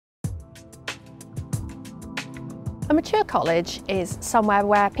A mature college is somewhere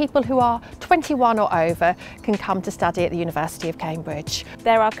where people who are 21 or over can come to study at the University of Cambridge.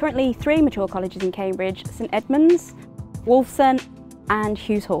 There are currently 3 mature colleges in Cambridge: St Edmund's, Wolfson and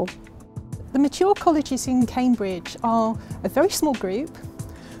Hughes Hall. The mature colleges in Cambridge are a very small group.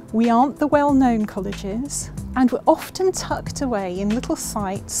 We aren't the well-known colleges, and we're often tucked away in little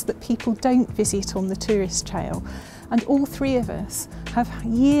sites that people don't visit on the tourist trail. And all 3 of us have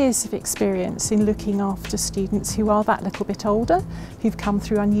years of experience in looking after students who are that little bit older, who've come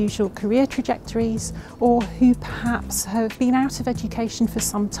through unusual career trajectories, or who perhaps have been out of education for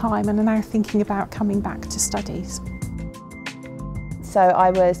some time and are now thinking about coming back to studies. So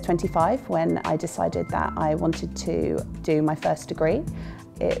I was 25 when I decided that I wanted to do my first degree.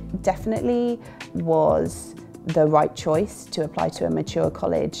 It definitely was the right choice to apply to a mature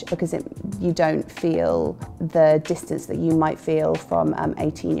college because you don't feel the distance that you might feel from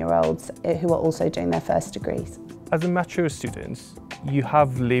 18-year-olds who are also doing their first degrees. As a mature student, you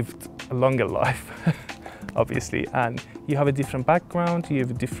have lived a longer life, obviously, and you have a different background, you have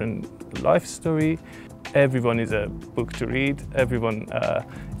a different life story. Everyone is a book to read, everyone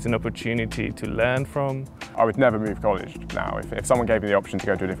is an opportunity to learn from. I would never move college now. If someone gave me the option to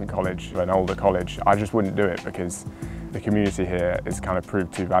go to a different college, an older college, I just wouldn't do it because the community here has kind of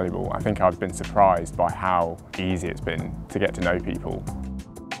proved too valuable. I think I've been surprised by how easy it's been to get to know people.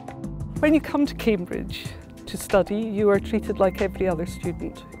 When you come to Cambridge to study, you are treated like every other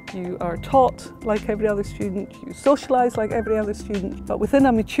student. You are taught like every other student, you socialise like every other student, but within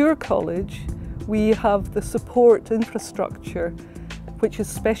a mature college, we have the support infrastructure which is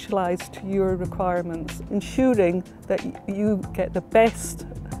specialised to your requirements, ensuring that you get the best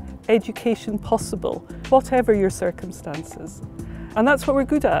education possible, whatever your circumstances. And that's what we're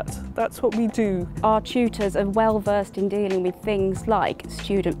good at, that's what we do. Our tutors are well versed in dealing with things like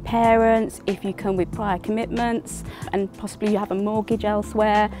student parents, if you come with prior commitments, and possibly you have a mortgage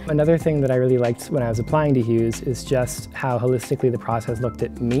elsewhere. Another thing that I really liked when I was applying to Hughes is just how holistically the process looked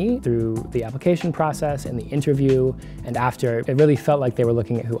at me through the application process and the interview, and after. It really felt like they were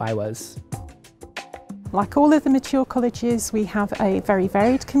looking at who I was. Like all of the mature colleges, we have a very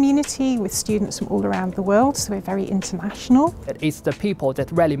varied community with students from all around the world, so we're very international. It's the people that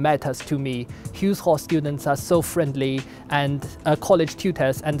really matters to me. Hughes Hall students are so friendly, and college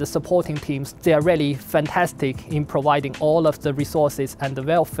tutors and the supporting teams, they are really fantastic in providing all of the resources and the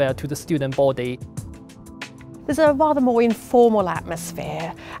welfare to the student body. There's a rather more informal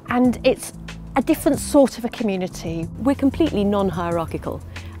atmosphere, and it's a different sort of a community. We're completely non-hierarchical.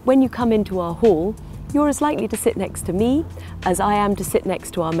 When you come into our hall, you're as likely to sit next to me as I am to sit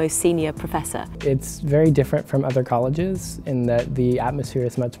next to our most senior professor. It's very different from other colleges in that the atmosphere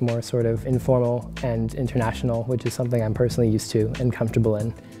is much more sort of informal and international, which is something I'm personally used to and comfortable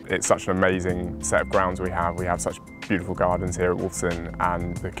in. It's such an amazing set of grounds we have. We have such beautiful gardens here at Wolfson,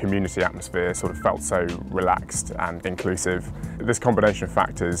 and the community atmosphere sort of felt so relaxed and inclusive. This combination of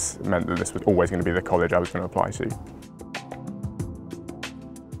factors meant that this was always going to be the college I was going to apply to.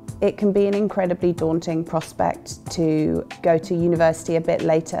 It can be an incredibly daunting prospect to go to university a bit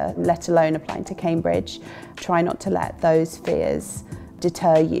later, let alone applying to Cambridge. Try not to let those fears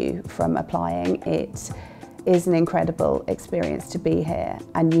deter you from applying. It is an incredible experience to be here,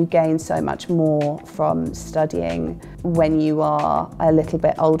 and you gain so much more from studying. When you are a little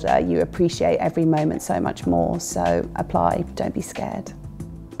bit older, you appreciate every moment so much more, so apply, don't be scared.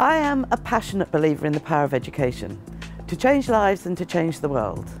 I am a passionate believer in the power of education, to change lives and to change the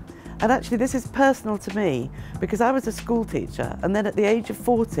world. And actually this is personal to me because I was a school teacher, and then at the age of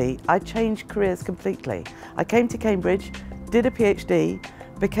 40 I changed careers completely. I came to Cambridge, did a PhD,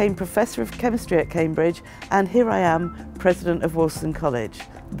 became Professor of Chemistry at Cambridge, and here I am, President of Wolfson College.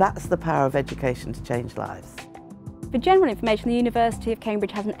 That's the power of education to change lives. For general information, the University of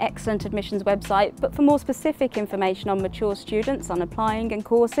Cambridge has an excellent admissions website, but for more specific information on mature students, on applying and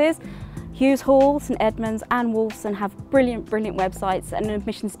courses, Hughes Hall, St Edmund's and Wolfson have brilliant websites and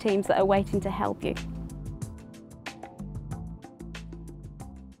admissions teams that are waiting to help you.